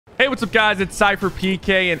Hey, what's up, guys? It's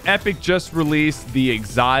SypherPK, and Epic just released the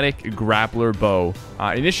EXOTIC Grappler Bow.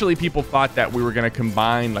 Initially, people thought that we were going to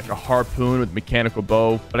combine like a harpoon with mechanical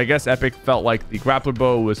bow, but I guess Epic felt like the Grappler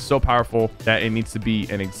Bow was so powerful that it needs to be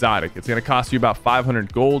an exotic. It's going to cost you about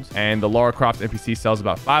 500 gold, and the Lara Croft NPC sells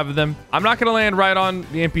about 5 of them. I'm not going to land right on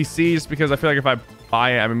the NPC just because I feel like if I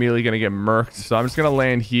buy it, I'm immediately going to get murked. So I'm just going to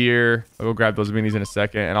land here. I'll go grab those minis in a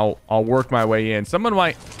second, and I'll work my way in. Someone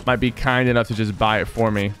might be kind enough to just buy it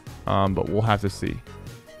for me. But we'll have to see.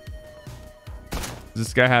 Does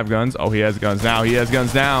this guy have guns? Oh, he has guns now. He has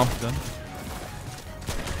guns now.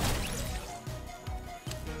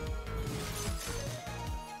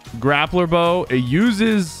 Grappler bow. It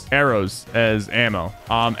uses arrows as ammo.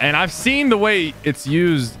 And I've seen the way it's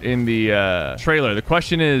used in the trailer. The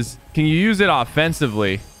question is, can you use it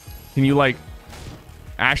offensively? Can you like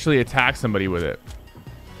actually attack somebody with it?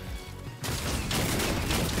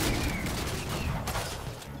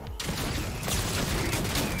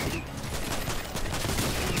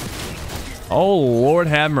 Oh, Lord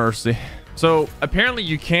have mercy. So apparently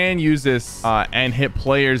you can use this and hit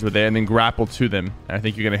players with it and then grapple to them. And I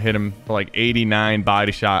think you're going to hit them for like 89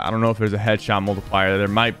 body shot. I don't know if there's a headshot multiplier. There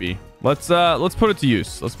might be. Let's put it to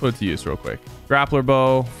use. Let's put it to use real quick. Grappler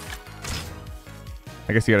bow.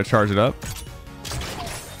 I guess you got to charge it up.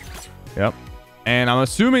 Yep. And I'm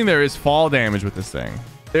assuming there is fall damage with this thing.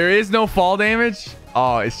 There is no fall damage.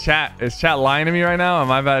 Oh, is chat lying to me right now?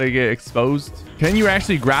 Am I about to get exposed? Can you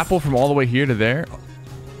actually grapple from all the way here to there?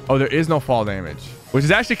 Oh, there is no fall damage, which is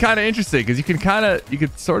actually kind of interesting because you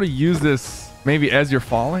could sort of use this maybe as you're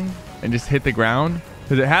falling and just hit the ground,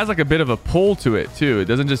 because it has like a bit of a pull to it too. It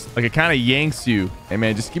doesn't just like, it kind of yanks you. Hey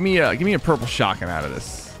man, just give me a purple shotgun out of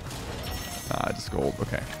this. Just gold.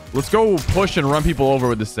 Okay, let's go push and run people over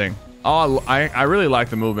with this thing. Oh, I really like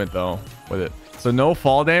the movement though with it. So no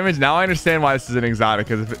fall damage. Now I understand why this is an exotic,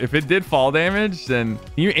 because if it did fall damage, then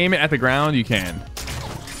can you aim it at the ground? You can.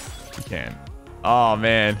 You can. Oh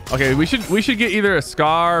man. Okay, we should get either a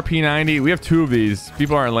Scar P90. We have 2 of these.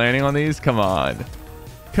 People aren't landing on these. Come on.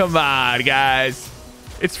 Come on, guys.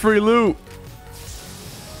 It's free loot.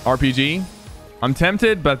 RPG. I'm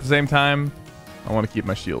tempted, but at the same time, I want to keep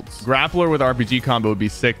my shields. Grappler with RPG combo would be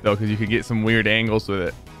sick though, because you could get some weird angles with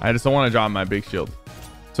it. I just don't want to drop my big shield.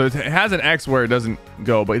 So it has an X where it doesn't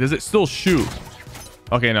go, but does it still shoot?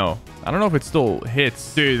 Okay, no. I don't know if it still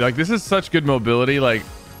hits. Dude, like this is such good mobility. Like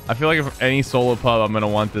I feel like if any solo pub, I'm going to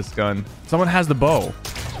want this gun. Someone has the bow.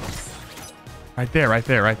 Right there, right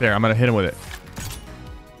there, right there. I'm going to hit him with it.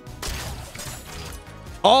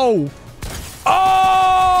 Oh!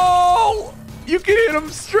 Oh! You can hit him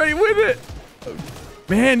straight with it.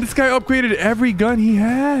 Man, this guy upgraded every gun he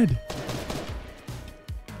had.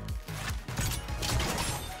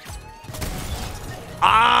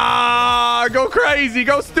 Go crazy,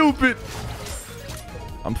 go stupid.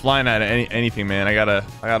 I'm flying at anything, man. I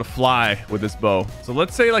gotta fly with this bow. So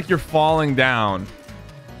let's say like you're falling down.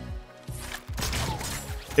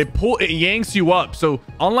 It yanks you up. So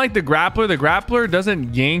unlike the grappler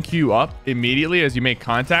doesn't yank you up immediately as you make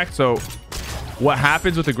contact. So what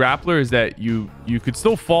happens with the grappler is that you could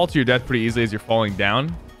still fall to your death pretty easily as you're falling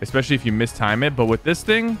down, especially if you mistime it. But with this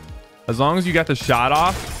thing, as long as you got the shot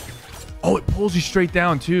off, oh, it pulls you straight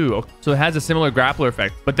down too. So it has a similar grappler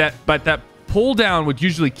effect, but that pull down would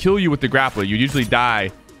usually kill you with the grappler. You'd usually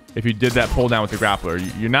die if you did that pull down with the grappler.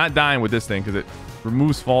 You're not dying with this thing because it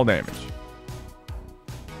removes fall damage.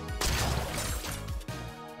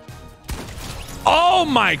 Oh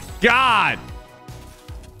my God.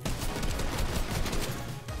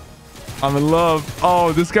 I'm in love.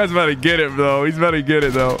 Oh, this guy's about to get it, though. He's about to get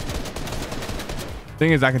it, though.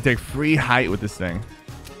 Thing is, I can take free height with this thing.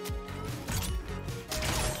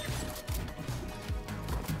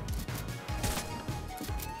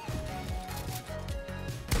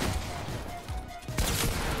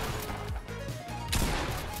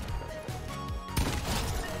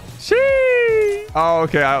 Oh,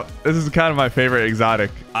 okay. This is kind of my favorite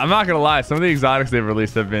exotic. I'm not gonna lie, some of the exotics they've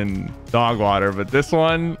released have been dog water, but this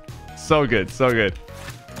one, so good, so good.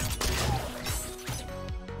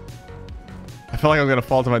 I feel like I'm gonna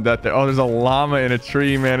fall to my death there. Oh, there's a llama in a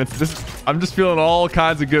tree, man. I'm just feeling all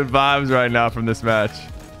kinds of good vibes right now from this match.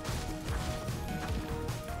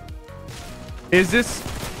 Is this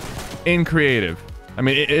in creative? I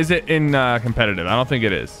mean, is it in competitive? I don't think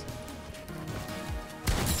it is.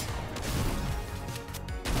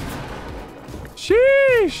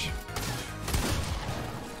 Sheesh.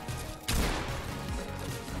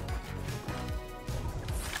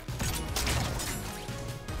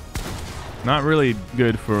 Not really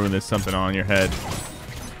good for when there's something on your head.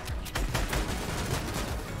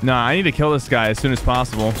 Nah, I need to kill this guy as soon as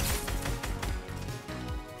possible.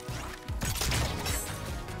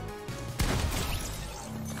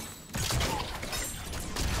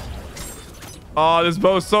 Oh, this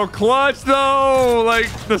bow's so clutch though. Like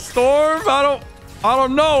the storm, I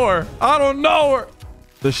don't know her. I don't know her.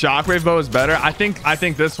 The shockwave bow is better. I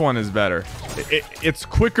think this one is better. It's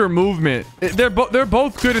quicker movement. They're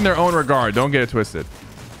both good in their own regard. Don't get it twisted.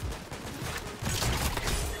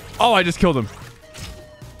 Oh, I just killed him.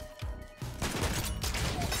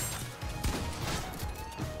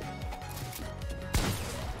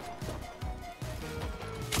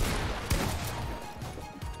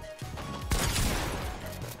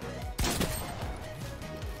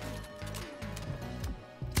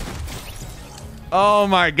 Oh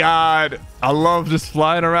my god, I love just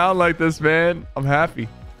flying around like this, man. I'm happy.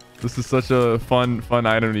 This is such a fun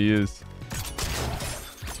item to use,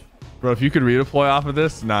 bro. If you could redeploy off of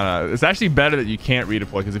this, no, it's actually better that you can't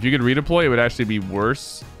redeploy, because if you could redeploy, it would actually be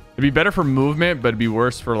worse. It'd be better for movement, but it'd be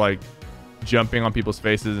worse for like jumping on people's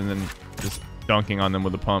faces and then just dunking on them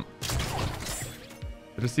with a pump. Did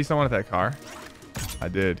I just see someone at that car? I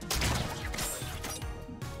did.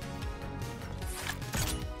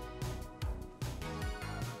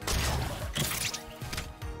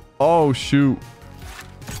 Oh, shoot.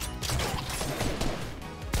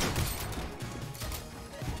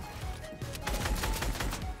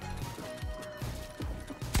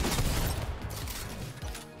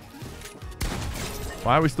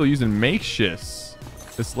 Why are we still using makeshifts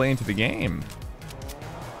this late into the game?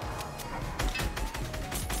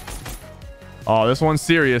 Oh, this one's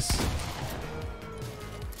serious.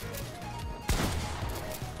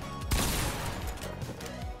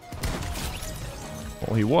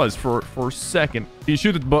 Well, he was for a second. You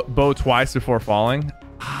shoot the bow twice before falling?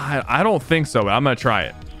 I don't think so, but I'm gonna try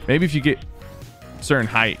it. Maybe if you get a certain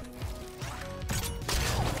height.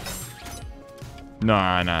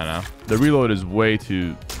 No. The reload is way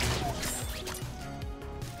too...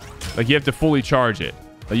 Like, you have to fully charge it.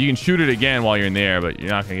 Like, you can shoot it again while you're in the air, but you're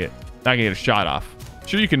not gonna get a shot off.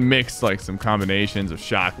 Sure, you can mix like some combinations of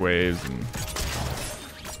shockwaves and...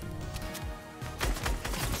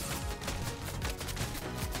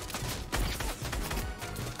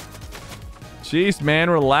 Jeez, man,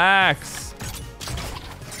 relax.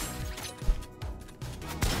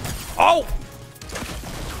 Oh!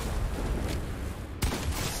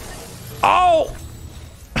 Oh!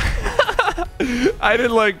 I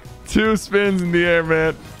did like 2 spins in the air,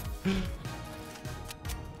 man.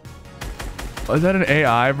 Oh, is that an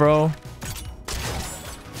AI, bro?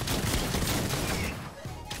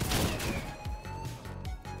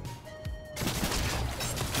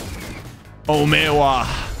 Oh, Mewa.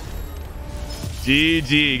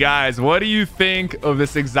 GG, guys. What do you think of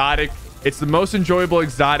this exotic? It's the most enjoyable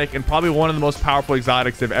exotic and probably one of the most powerful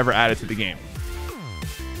exotics they've ever added to the game.